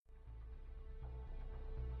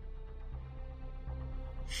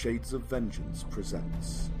Shades of Vengeance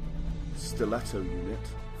presents Stiletto Unit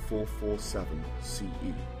 447 CE,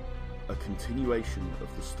 a continuation of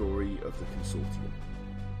the story of the Consortium.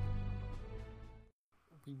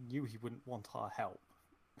 We knew he wouldn't want our help.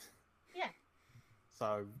 Yeah.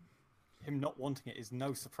 So, him not wanting it is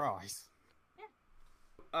no surprise.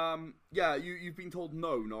 Yeah, you've been told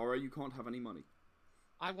no, Nora, you can't have any money.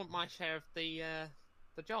 I want my share of the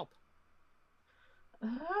job.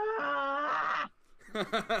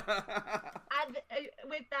 And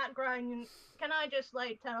with that groan, can I just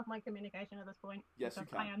turn off my communication at this point? Yes, you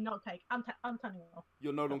Because can. I am not taking. I'm turning it off.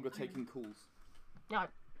 You're no longer taking calls. No.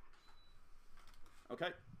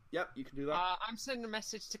 Okay. Yep, you can do that. I'm sending a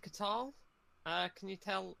message to Katal. Can you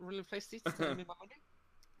tell Reluflissy to send me my money?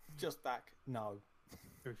 Just back, no.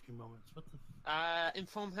 For a few moments. What the?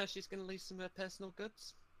 Inform her she's going to leave some of her personal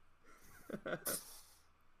goods.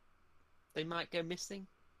 They might go missing.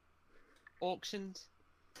 Auctioned.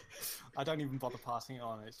 I don't even bother passing it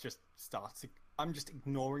on. It's just starting. I'm just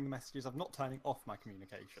ignoring the messages. I'm not turning off my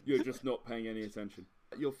communication. You're just not paying any attention.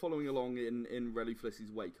 You're following along in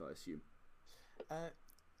Reluflissy's wake, I assume.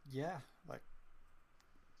 Yeah,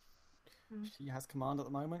 she has command at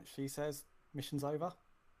the moment. She says mission's over.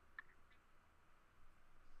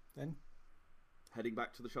 Then Heading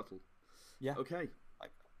back to the shuttle. yeah, Okay.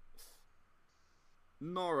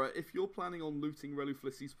 Nora, if you're planning on looting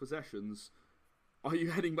Reluflissy's possessions, are you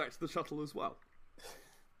heading back to the shuttle as well?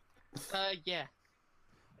 Yeah.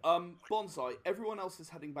 Bonsai, everyone else is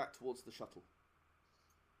heading back towards the shuttle.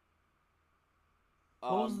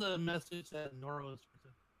 What was the message that Nora was?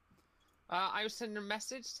 I was sending a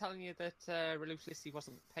message telling you that Reluflissy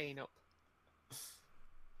wasn't paying up.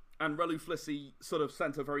 And Reluflissy sort of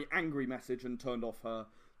sent a very angry message and turned off her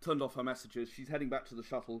messages. She's heading back to the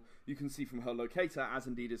shuttle. You can see from her locator, as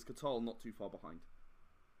indeed is Katal, not too far behind.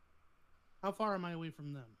 How far am I away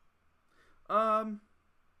from them?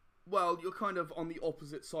 Well, you're kind of on the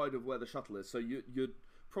opposite side of where the shuttle is, so you'd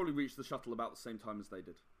probably reach the shuttle about the same time as they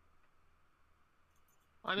did.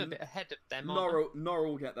 I'm a bit ahead of them. Nora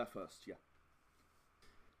will get there first, yeah.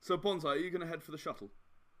 So, Bonsai, are you going to head for the shuttle?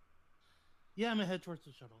 Yeah, I'm head towards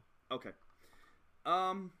the shuttle. Okay.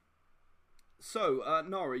 So,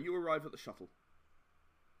 Nora, you arrive at the shuttle.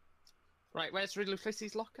 Right, where's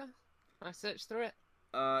Reluflissy's locker? Can I search through it?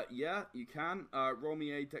 Yeah, you can. Roll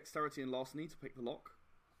me a dexterity and larceny to pick the lock.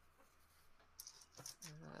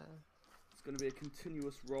 It's going to be a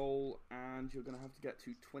continuous roll, and you're going to have to get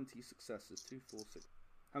to 20 successes. 2, 4, 6.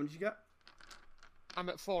 How many did you get? I'm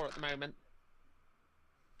at 4 at the moment.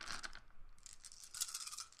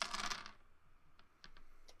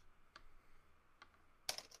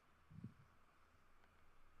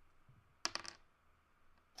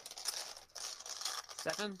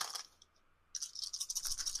 Seven.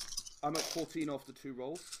 I'm at 14 after 2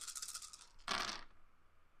 rolls.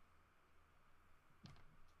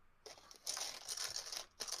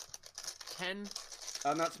 10.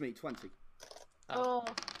 And that's me, 20. Oh.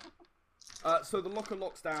 So the locker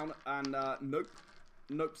locks down and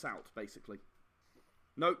nopes out, basically.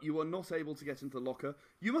 Nope, you are not able to get into the locker.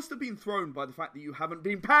 You must have been thrown by the fact that you haven't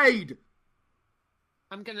been paid!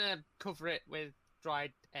 I'm gonna cover it with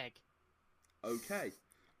dried egg. Okay.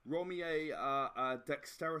 Roll me a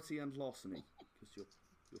dexterity and larceny, because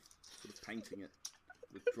you're sort of painting it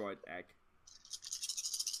with dried egg.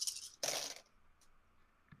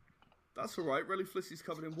 That's alright, Reluflissy's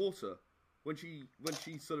covered in water. When she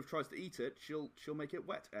sort of tries to eat it, she'll make it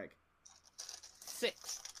wet egg.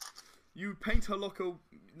 6. You paint her locker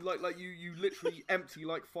like you literally empty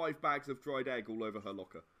 5 bags of dried egg all over her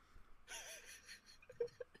locker.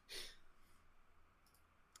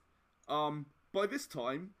 By this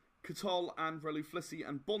time, Katal and Reluflissy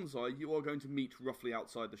and Bonsai, you are going to meet roughly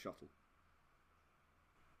outside the shuttle.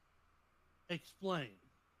 Explain.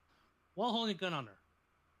 While holding a gun on her.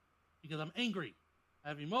 Because I'm angry. I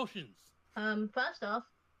have emotions. First off,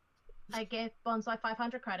 I give Bonsai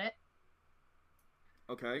 500 credit.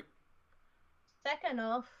 Okay. Second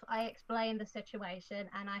off, I explained the situation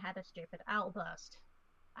and I had a stupid outburst.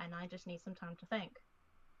 And I just need some time to think.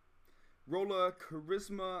 Roll a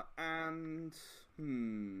charisma and...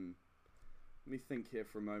 Let me think here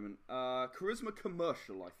for a moment. Charisma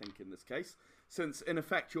commercial, I think, in this case. Since, in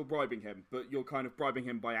effect, you're bribing him, but you're kind of bribing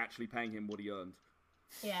him by actually paying him what he earned.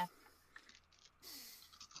 Yeah.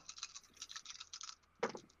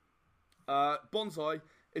 Bonsai,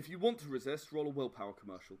 if you want to resist, roll a willpower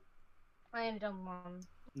commercial. I only done one.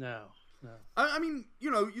 No. I mean,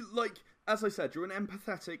 as I said, you're an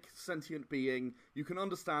empathetic, sentient being. You can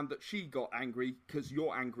understand that she got angry because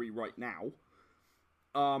you're angry right now.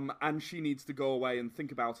 And she needs to go away and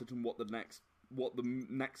think about it and what the next what the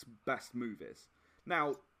next best move is.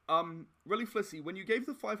 Now, Reluflissy, when you gave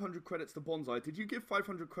the 500 credits to Bonsai, did you give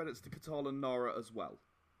 500 credits to Katal and Nara as well?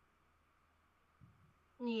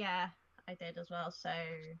 Yeah, I did as well.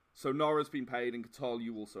 So Nara's been paid, and Katal,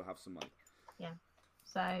 you also have some money. Yeah.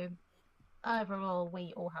 So overall,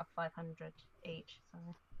 we all have 500 each. So.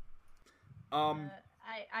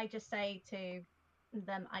 I just say to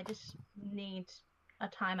them, I just need a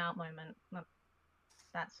timeout moment.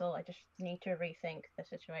 That's all. I just need to rethink the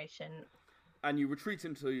situation. And you retreat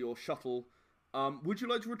into your shuttle. Would you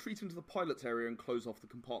like to retreat into the pilot's area and close off the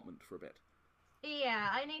compartment for a bit? Yeah,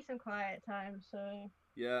 I need some quiet time, so...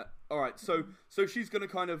 Yeah, alright, so she's going to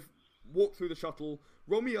kind of walk through the shuttle.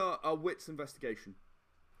 Roll me a wits investigation.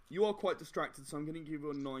 You are quite distracted, so I'm going to give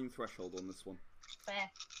you a 9 threshold on this one.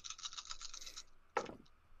 Fair.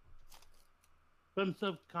 But I'm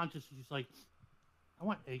subconscious, she's like, I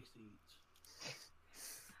want egg seeds.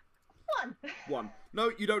 1.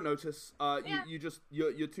 No, you don't notice.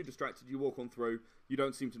 You're too distracted. You walk on through. You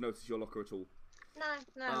don't seem to notice your locker at all. No,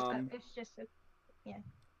 it's just yeah.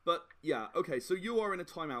 But yeah, okay. So you are in a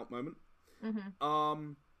timeout moment.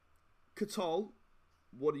 Mm-hmm. Katal,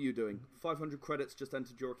 what are you doing? 500 credits just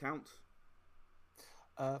entered your account.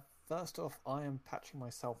 First off, I am patching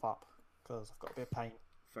myself up because I've got a bit of pain.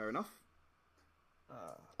 Fair enough.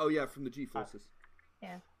 Oh yeah, from the G-forces.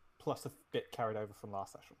 Yeah. Plus a bit carried over from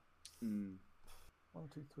last session. 1,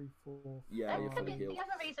 2, 3, 4. Yeah, you're That fully could be healed. the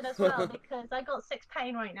other reason as well, because I got 6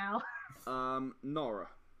 pain right now. Nora.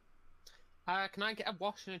 Can I get a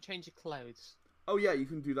wash and a change of clothes? Oh yeah, you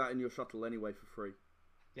can do that in your shuttle anyway for free.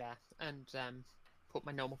 Yeah, and put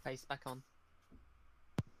my normal face back on.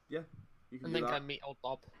 Yeah, you can And do then that. go meet old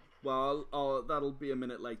Bob. Well, that'll be a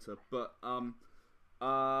minute later. But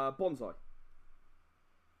Bonsai.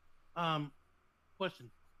 Question.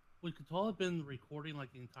 Would Katal have been recording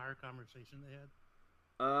like the entire conversation they had?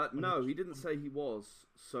 No, he didn't say he was.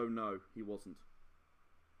 So no, he wasn't.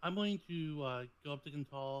 I'm going to go up to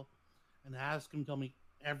Katal and ask him to tell me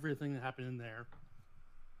everything that happened in there,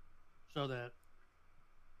 so that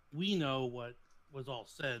we know what was all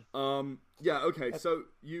said. Yeah. Okay. So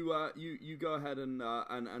you go ahead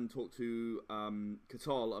and talk to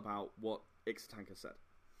Katal about what Ixitanka said.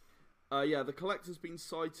 Yeah, the collector's been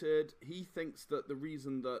cited. He thinks that the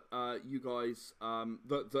reason that you guys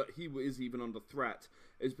that he is even under threat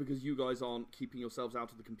is because you guys aren't keeping yourselves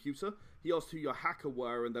out of the computer. He asked who your hacker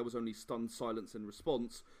were, and there was only stunned silence in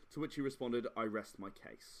response. To which he responded, "I rest my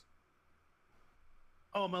case."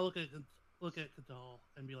 Oh, I'm gonna look at Katal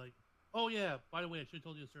and be like, "Oh yeah, by the way, I should have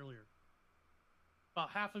told you this earlier. About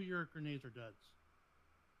half of your grenades are duds."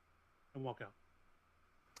 And walk out.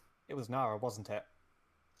 It was Nara, wasn't it?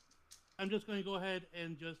 I'm just going to go ahead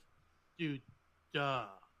and just do duh.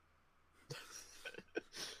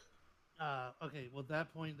 Okay, well, at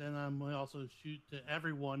that point, then I'm going to also shoot to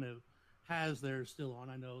everyone who has theirs still on.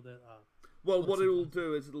 I know that... well, what it will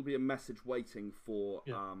do is it'll be a message waiting for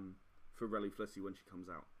Yeah. Reluflissy when she comes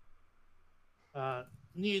out.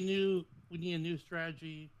 We need a new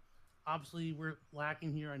strategy. Obviously, we're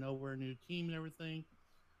lacking here. I know we're a new team and everything.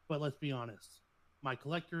 But let's be honest. My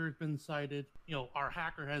collector has been cited. You know, our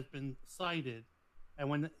hacker has been cited. And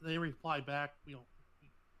when they reply back, we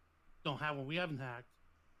don't have one. We haven't hacked.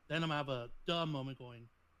 Then I'm going to have a dumb moment going,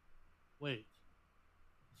 wait,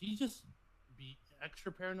 did he just be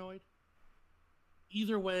extra paranoid?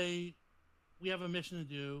 Either way, we have a mission to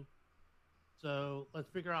do. So let's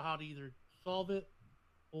figure out how to either solve it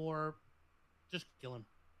or just kill him.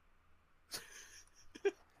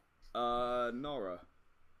 Nora.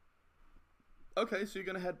 Okay, so you're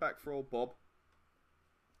going to head back for old Bob.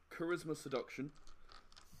 Charisma seduction.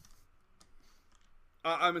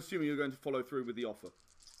 I'm assuming you're going to follow through with the offer.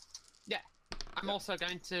 Yeah. I'm also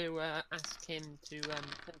going to ask him to send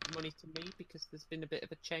the money to me because there's been a bit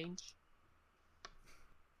of a change.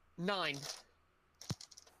 9.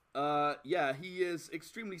 Yeah, he is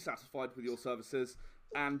extremely satisfied with your services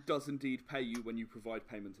and does indeed pay you when you provide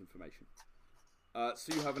payment information.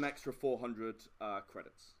 So you have an extra 400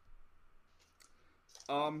 credits.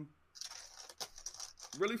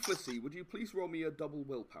 Reluflissy, would you please roll me a double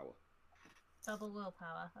willpower? Double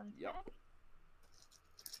willpower. Okay. Yep.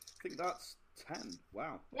 I think that's 10.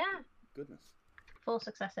 Wow. Yeah. Goodness. 4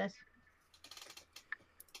 successes.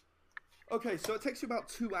 Okay, so it takes you about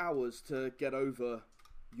 2 hours to get over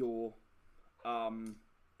your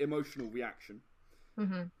emotional reaction.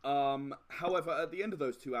 Mm-hmm. However, at the end of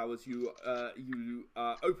those 2 hours, you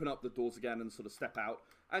open up the doors again and sort of step out,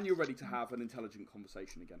 and you're ready to have an intelligent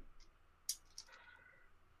conversation again.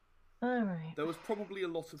 All right. There was probably a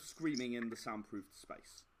lot of screaming in the soundproofed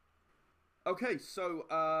space. Okay, so,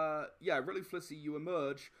 Reluflissy, you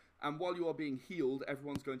emerge, and while you are being healed,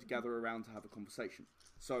 everyone's going to gather around to have a conversation.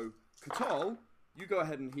 So, Katal, you go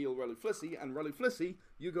ahead and heal Reluflissy, and Reluflissy,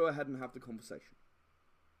 you go ahead and have the conversation.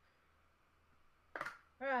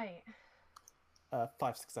 Right.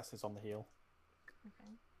 5 successes on the heal.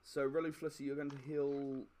 Okay. So, Reluflissy, you're going to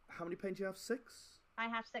heal... How many pain do you have? 6? I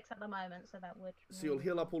have 6 at the moment, so that would... So you'll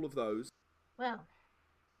heal up all of those. Well...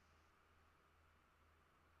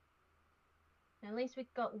 At least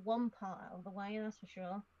we've got one part out of the way, that's for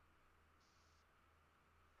sure.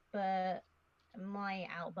 But my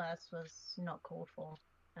outburst was not called for.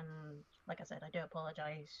 And like I said, I do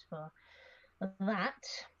apologise for that.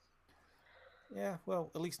 Yeah, well,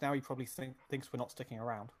 at least now he probably thinks we're not sticking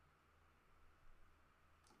around.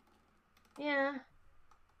 Yeah.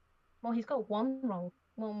 Well, he's got one wrong.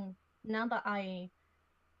 Well, now that I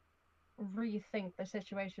rethink the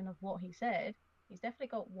situation of what he said, he's definitely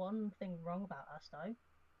got one thing wrong about us, though.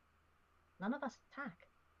 None of us attack.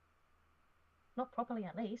 Not properly,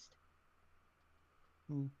 at least.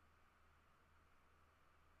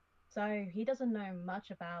 So he doesn't know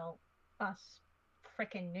much about us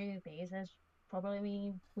frickin' newbies. As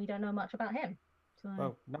probably we don't know much about him. So...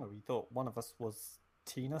 Well, no, he thought one of us was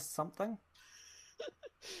Tina something.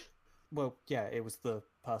 Well, yeah, it was the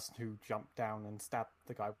person who jumped down and stabbed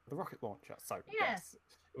the guy with the rocket launcher. So Yeah. yes,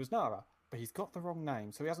 it was Nara. But he's got the wrong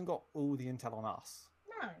name, so he hasn't got all the intel on us.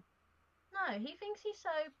 No, he thinks he's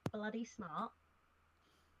so bloody smart.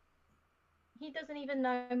 He doesn't even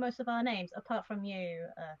know most of our names, apart from you,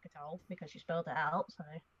 Katal, because you spelled it out, so...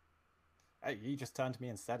 Hey, he just turned to me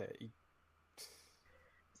and said it.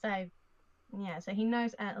 So, yeah, so he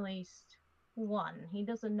knows at least one. He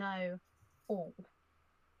doesn't know all.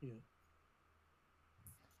 Yeah.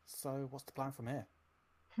 So, what's the plan from here?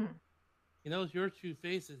 He knows your 2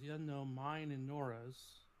 faces. He doesn't know mine and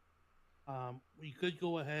Nora's. We could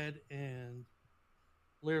go ahead and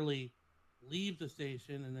literally leave the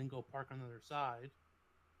station and then go park on the other side.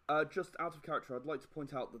 Just out of character, I'd like to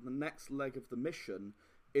point out that the next leg of the mission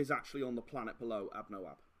is actually on the planet below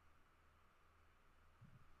Abnoab.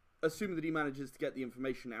 Assuming that he manages to get the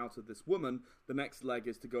information out of this woman, the next leg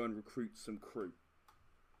is to go and recruit some crew.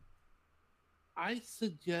 I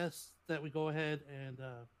suggest that we go ahead and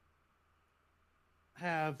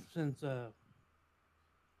have, since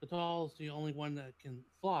Katal's the only one that can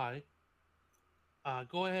fly,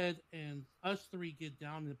 go ahead and us 3 get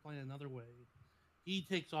down and plan another way. He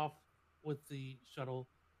takes off with the shuttle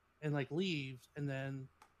and leaves and then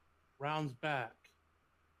rounds back.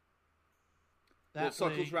 That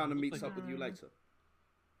circles around and meets up with you later.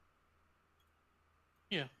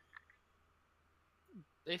 Yeah.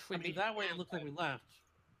 That way it looks like we left.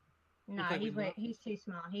 No, he's too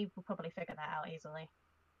smart. He will probably figure that out easily.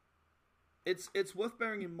 It's worth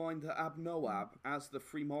bearing in mind that Abnoab, as the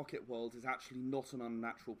free market world, is actually not an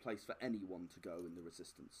unnatural place for anyone to go in the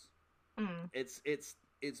Resistance.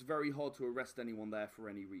 It's very hard to arrest anyone there for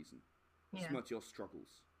any reason. Smut your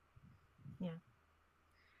struggles. Yeah.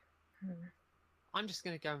 I'm just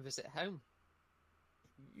going to go and visit home.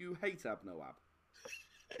 You hate Abnoab.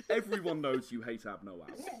 Everyone knows you hate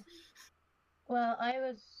Abnoab. Well,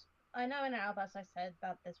 I know in Albus I said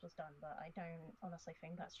that this was done, but I don't honestly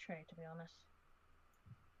think that's true, to be honest.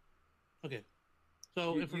 Okay.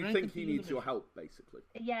 So you think he needs your help, basically?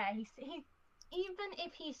 Yeah, he even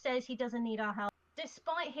if he says he doesn't need our help,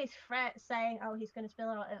 despite his threat saying, "Oh, he's going to spill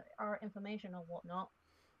out our information or whatnot."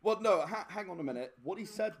 Well, no, hang on a minute. What he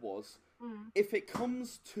said was, if it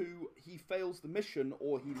comes to he fails the mission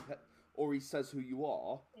or he says who you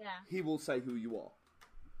are, he will say who you are.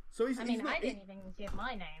 So I didn't even give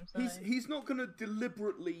my name. So... He's not going to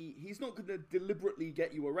deliberately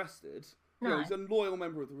get you arrested. No. You know, he's a loyal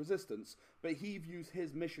member of the Resistance, but he views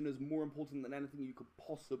his mission as more important than anything you could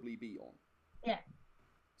possibly be on. Yeah.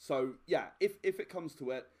 So yeah, if it comes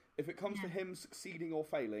to it, if it comes to him succeeding or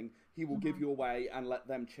failing, he will give you away and let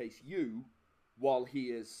them chase you while he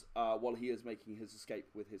is making his escape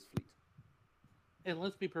with his fleet. And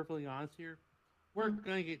let's be perfectly honest here, we're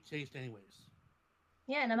gonna get chased anyways.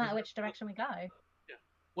 Yeah, no matter which direction we go. Yeah.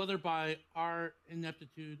 Whether by our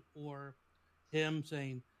ineptitude or him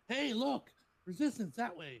saying, "Hey, look, Resistance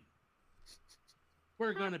that way,"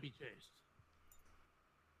 we're gonna be chased.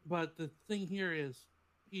 But the thing here is,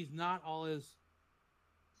 he's not all as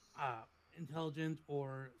intelligent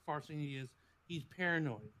or far-seeing he is. He's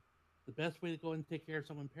paranoid. The best way to go and take care of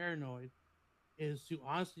someone paranoid is to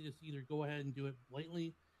honestly just either go ahead and do it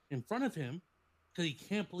blatantly in front of him, because he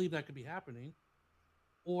can't believe that could be happening,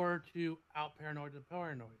 or to out-paranoid the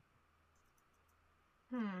paranoid.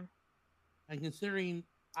 And considering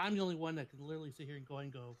I'm the only one that can literally sit here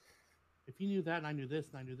and go, if he knew that, and I knew this,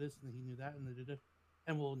 and I knew this, and he knew that,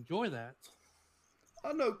 and we'll enjoy that.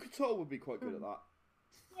 Oh no, Katal would be quite good at that.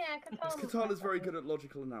 Yeah, Katal is very good at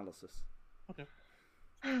logical analysis. Okay.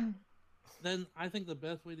 Then I think the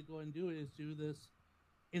best way to go and do it is do this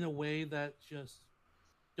in a way that just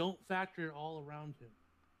don't factor it all around him.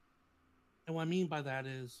 And what I mean by that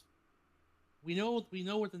is, we know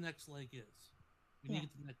where the next leg is. We need to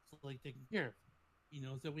get the next leg taken care of. He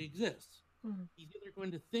knows that we exist. Mm-hmm. He's either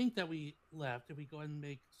going to think that we left if we go ahead and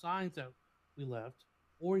make signs that we left,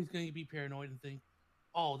 or he's going to be paranoid and think,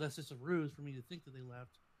 oh, that's just a ruse for me to think that they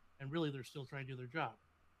left, and really they're still trying to do their job.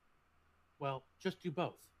 Well, just do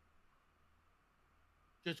both.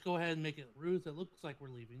 Just go ahead and make it a ruse that looks like we're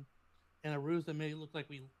leaving, and a ruse that may look like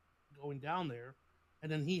we going down there,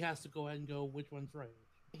 and then he has to go ahead and go, which one's right?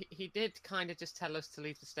 He did kind of just tell us to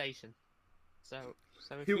leave the station. So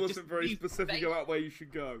if He we wasn't just very leave the specific station, about where you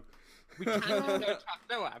should go. we can go trap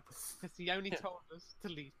Noab, because he only told us to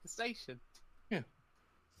leave the station. Yeah.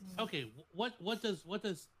 Okay. What does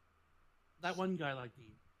that one guy like to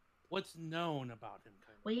eat? What's known about him?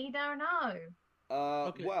 Kind of? We don't know.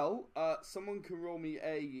 Okay. Well, someone can roll me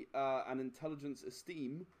an intelligence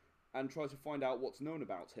esteem and try to find out what's known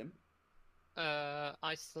about him.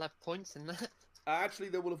 I still have points in that. Actually,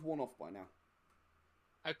 they will have worn off by now.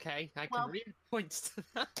 Okay, I can Well- read points to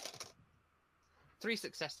that. 3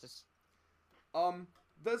 successes.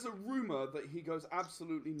 There's a rumor that he goes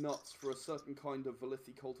absolutely nuts for a certain kind of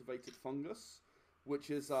Velithy cultivated fungus, which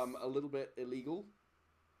is a little bit illegal.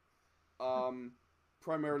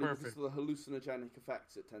 Primarily because of the hallucinogenic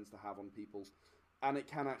effects it tends to have on people, and it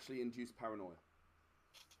can actually induce paranoia.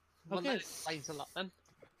 Well, Okay. that explains a lot then.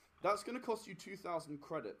 That's going to cost you 2,000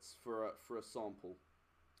 credits for a sample.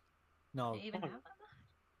 No. Do you even have that?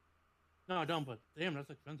 No, don't. But damn,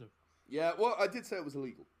 that's expensive. Yeah, well, I did say it was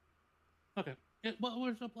illegal. Okay. Well,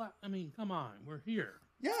 where's the black? I mean, come on, we're here.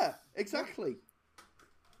 Yeah, exactly.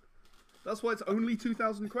 That's why it's only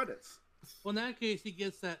 2,000 credits. Well, in that case, he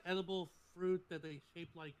gets that edible fruit that they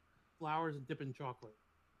shape like flowers and dip in chocolate.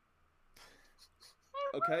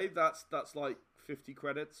 Okay, that's like 50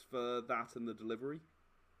 credits for that and the delivery.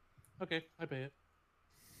 Okay, I pay it.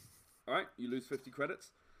 All right, you lose 50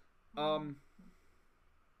 credits.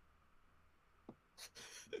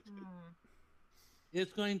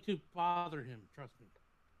 It's going to bother him, trust me.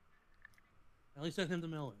 At least send him the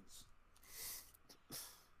melons.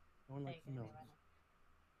 No one likes the melons.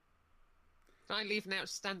 Can I leave an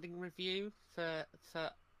outstanding review for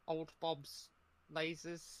old Bob's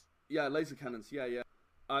lasers? Yeah, laser cannons. Yeah.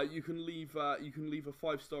 You can leave a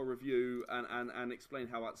 5-star review and explain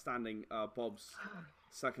how outstanding Bob's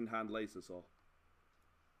second-hand lasers are.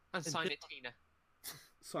 And sign it Tina.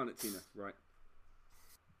 Sign it, Tina. Right.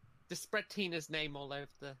 Just spread Tina's name all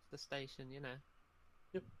over the station, you know.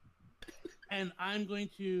 Yep. And I'm going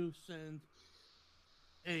to send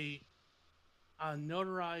a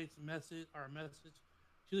notarized message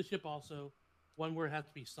to the ship also, one where it has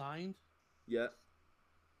to be signed. Yeah.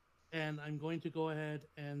 And I'm going to go ahead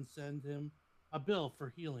and send him a bill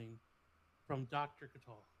for healing from Dr.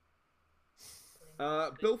 Catal.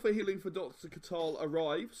 Bill for healing for Dr. Catal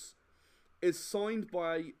arrives. Is signed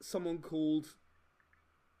by someone called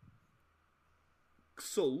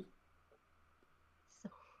Xul.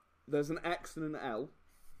 There's an X and an L.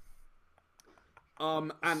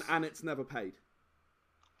 And it's never paid.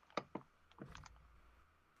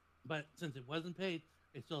 But since it wasn't paid,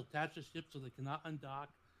 they still attach the ship so they cannot undock.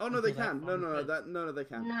 Oh no, they until that can. No, funds no, paid. no, they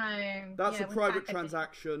can. No. That's yeah, a we private packaged it.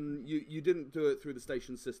 transaction. You didn't do it through the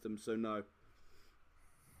station system, so no.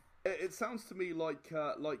 It sounds to me like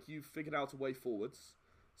you've figured out a way forwards.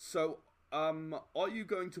 So, are you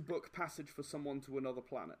going to book passage for someone to another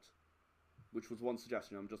planet? Which was one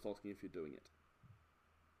suggestion. I'm just asking if you're doing it.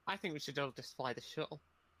 I think we should all just fly the shuttle,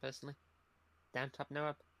 personally. Down to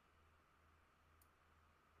Noab.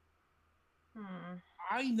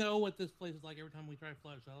 I know what this place is like every time we try to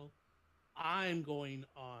fly a shuttle. I'm booking.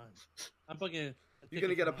 You're going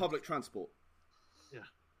to get a public transport. Yeah.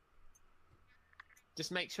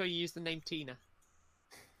 Just make sure you use the name Tina.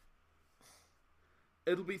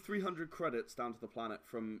 It'll be 300 credits down to the planet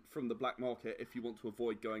from the black market if you want to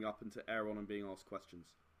avoid going up into Aeron and being asked questions.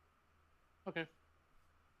 Okay.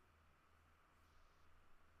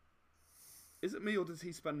 Is it me or does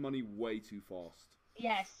he spend money way too fast?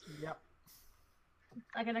 Yes. Yep.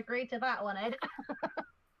 I can agree to that one, Ed.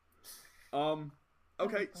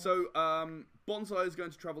 Okay, so Bonsai is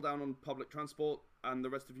going to travel down on public transport, and the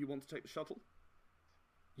rest of you want to take the shuttle?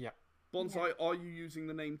 Yep. Bonsai, are you using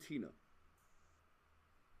the name Tina?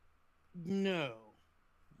 No.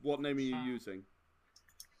 What name are you using?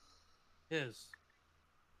 His.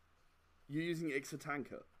 You're using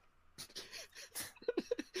Ixitanka.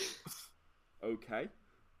 Okay.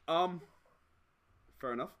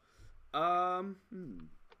 Fair enough.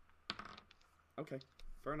 Okay,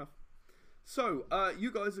 fair enough. So,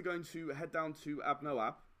 you guys are going to head down to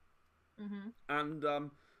Abnoab. And,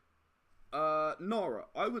 Nara,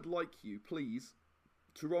 I would like you, please,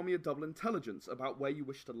 to roll me a double intelligence about where you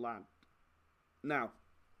wish to land. Now,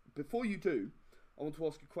 before you do, I want to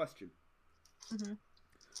ask a question.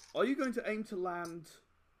 Are you going to aim to land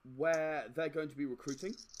where they're going to be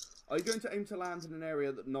recruiting? Are you going to aim to land in an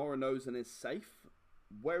area that Nara knows and is safe?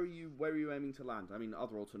 Where are you aiming to land? I mean,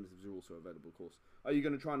 other alternatives are also available, of course. Are you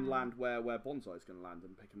going to try and land where Bonsai is going to land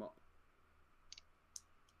and pick him up?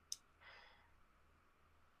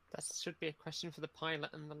 That should be a question for the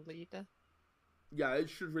pilot and the leader. Yeah, it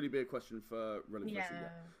should really be a question for Reluflissy. Yeah.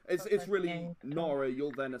 It's really Nara.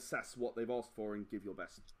 You'll then assess what they've asked for and give your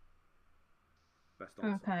best answer.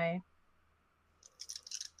 Okay.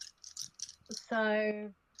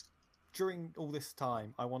 So during all this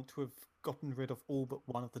time, I want to have gotten rid of all but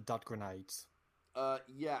one of the dud grenades.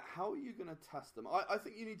 Yeah. How are you going to test them? I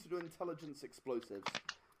think you need to do intelligence explosives.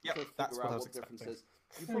 Yep, to that's figure what I out was what difference expecting. is.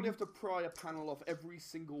 You probably have to pry a panel off every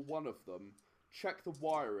single one of them, check the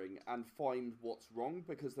wiring, and find what's wrong,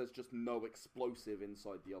 because there's just no explosive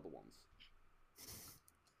inside the other ones.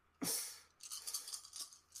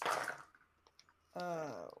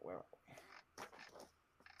 Where are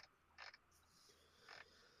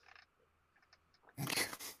we?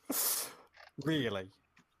 Really?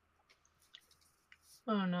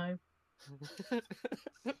 oh no.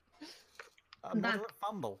 A moderate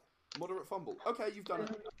fumble. Moderate fumble. Okay, you've done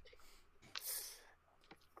it.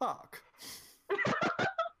 Fuck.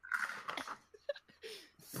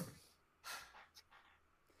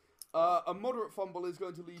 A moderate fumble is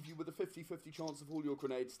going to leave you with a 50-50 chance of all your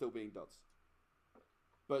grenades still being duds.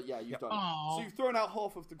 But yeah, you've done it. So you've thrown out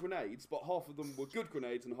half of the grenades, but half of them were good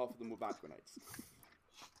grenades and half of them were bad grenades.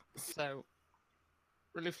 So,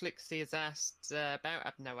 Reluflissy has asked about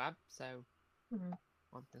Abnoab, so I'm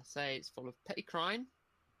going to say it's full of petty crime,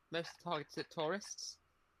 most targeted at tourists.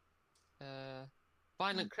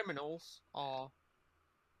 Violent criminals are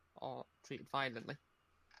treated violently,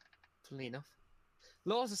 funnily enough.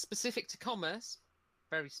 Laws are specific to commerce,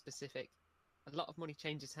 very specific. A lot of money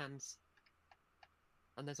changes hands.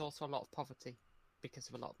 And there's also a lot of poverty because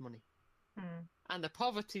of a lot of money. And the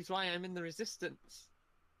poverty's why I'm in the resistance.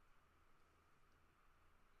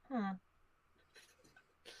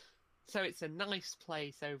 So it's a nice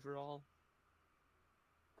place overall.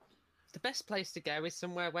 The best place to go is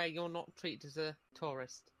somewhere where you're not treated as a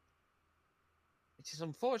tourist. Which is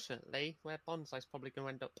unfortunately where Bonsai's probably going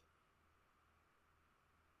to end up.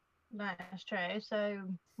 That's true. So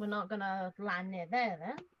we're not gonna land near there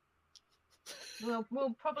then.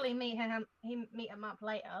 We'll probably meet him up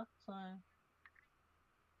later. So,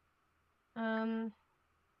 and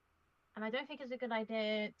I don't think it's a good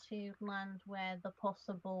idea to land where the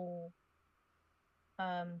possible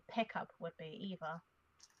pickup would be either.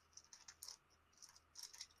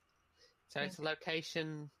 So it's a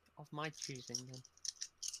location of my choosing then.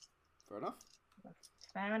 Fair enough.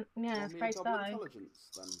 Fair, yeah, Roll me a afraid double so. intelligence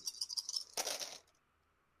then.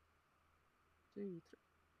 2, 3,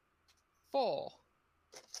 4.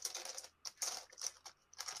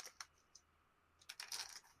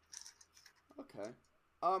 Okay.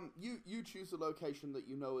 You choose a location that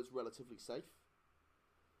you know is relatively safe.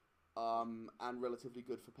 And relatively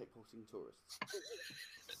good for pickpocketing tourists.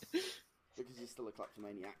 Because you're still a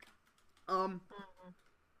kleptomaniac.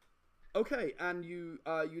 Okay, and you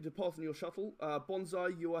depart on your shuttle.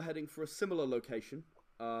 Bonsai, you are heading for a similar location,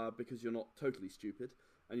 because you're not totally stupid,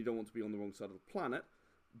 and you don't want to be on the wrong side of the planet.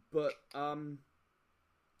 But,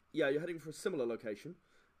 yeah, you're heading for a similar location,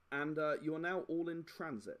 and you are now all in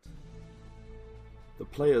transit. The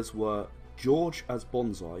players were George as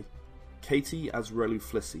Bonsai, Katie as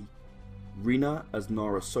Reluflissy, Rena as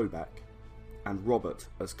Nara Sobek, and Robert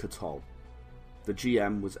as Katal. The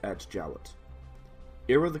GM was Ed Jowett.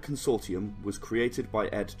 Era the Consortium was created by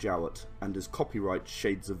Ed Jowett and is copyright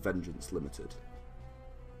Shades of Vengeance Limited.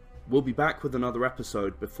 We'll be back with another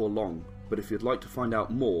episode before long, but if you'd like to find out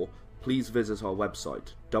more, please visit our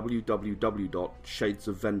website,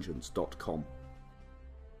 www.shadesofvengeance.com.